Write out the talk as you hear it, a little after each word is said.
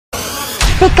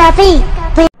copy.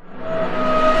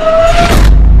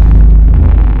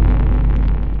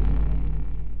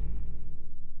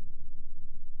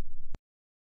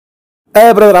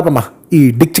 Brother ఆపమ్మా. ఈ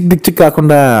Dick చిక్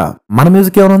కాకుండా మన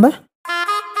మ్యూజిక్ ఏమైనా ఉందా?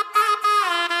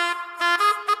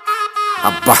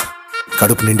 అబ్బా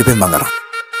కడుపు నిండిపోయింది బంగారం.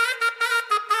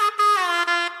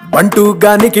 1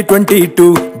 గానికి 22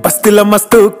 బస్తీల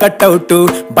మస్తు కట్అవుట్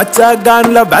బచ్చా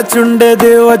గాన్ల బ్యాచ్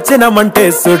ఉండేది వచ్చినమంటే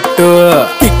సుట్టు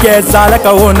కిక్కే సాలక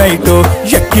ఓ నైటు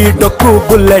ఎక్కి డొక్కు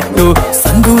బుల్లెట్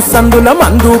సందుల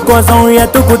మందు కోసం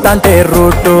ఎతుకుతాంటే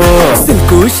రూటు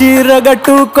సిల్కు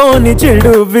షీరగట్టుకోని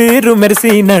చెడు వీరు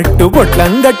మెరిసినట్టు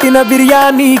బొట్లం గట్టిన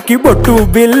బిర్యానీకి బొట్టు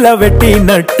బిల్ల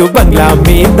పెట్టినట్టు బంగ్లా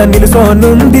మీద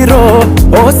నిలుసోనుందిరో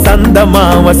ఓ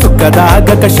సందమావ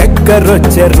సుఖదాగక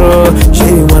చక్కరొచ్చెరో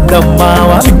శ్రీమందమ్మావ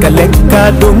చిక్క లెక్క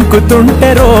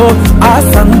దుంకుతుంటెరో ఆ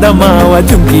సందమావ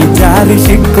చుంకి జారి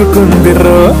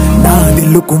చిక్కుకుందిరో నా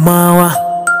దిల్లుకు మావ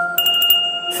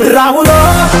రాములో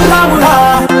రాములా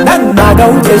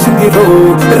నన్నాగం చేసిందిరో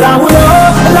రాములో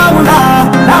రాములా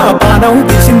నా పానం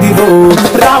తీసిందిరో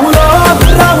రాములో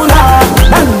రాములా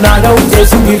నన్నాగం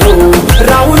చేసిందిరో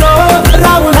రాములో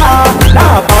రాములా నా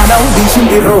పానం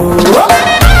తీసిందిరో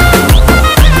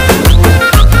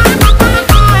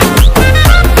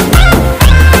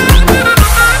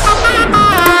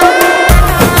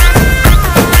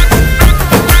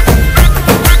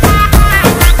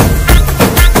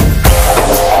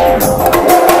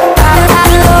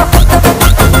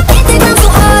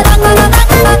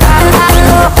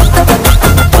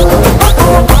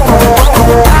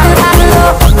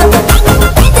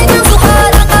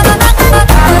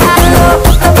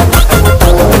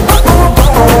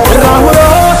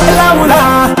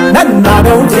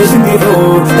చేసిందిరో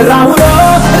రాములో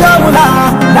రాములా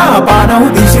నా పానం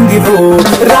తీసిందిరో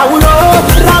రాములో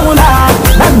రాములా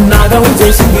నన్నాగం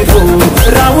చేసిందిరో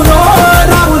రాములో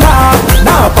రాములా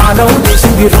నా పానం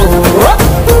తీసిందిరో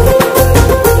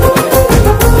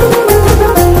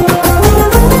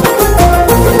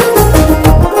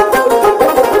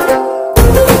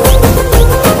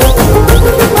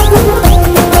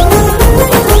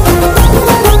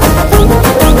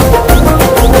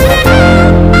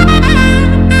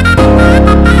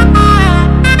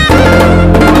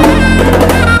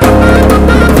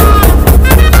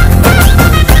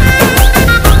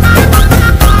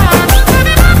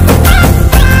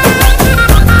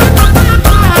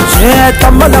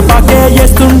కమ్మల పాకే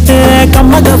వేస్తుంటే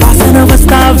కమ్మగా వాసన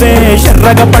వస్తావే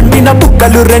ఎర్రగా పండిన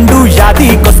బుక్కలు 2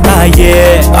 యాదికొస్తాయే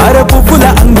అర పువ్వుల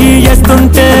అంగి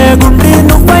వేస్తుంటే గుండె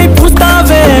నువ్వై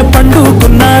పూస్తావే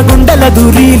పండుకున్న గుండెల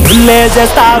దూరి లిల్లే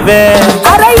చేస్తావే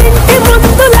అర ఇంటి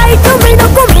ముందు లైట్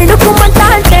మిణుకు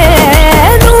మిణుకుమంటే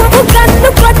నువ్వు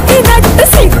కన్ను పట్టినట్టు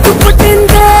సిగ్గు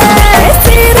పుట్టిందే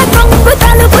చీర కొంగు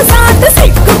తలుపు సాటు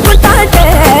సిగ్గు పుట్టాటే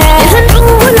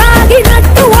నువ్వు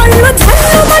లాగినట్టు ఒళ్ళు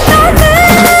చల్లుమంటాటే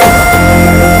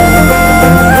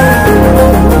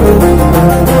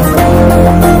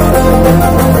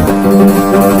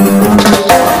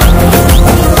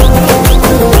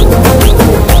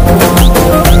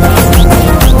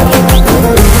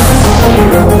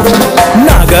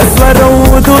నాగస్వరం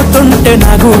ఊదుతుంటే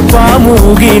నాకు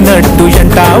పాముగినట్టు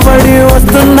ఎంటావడి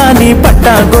వస్తున్నా నీ పట్ట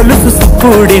గొలుసు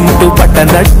సుక్కుడింటూ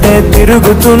పట్టనట్టే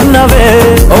తిరుగుతున్నవే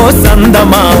ఓ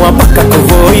సందమావ పక్కకు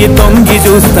పోయి తొంగి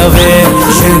చూస్తవే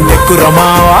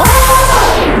ఎక్కురమావా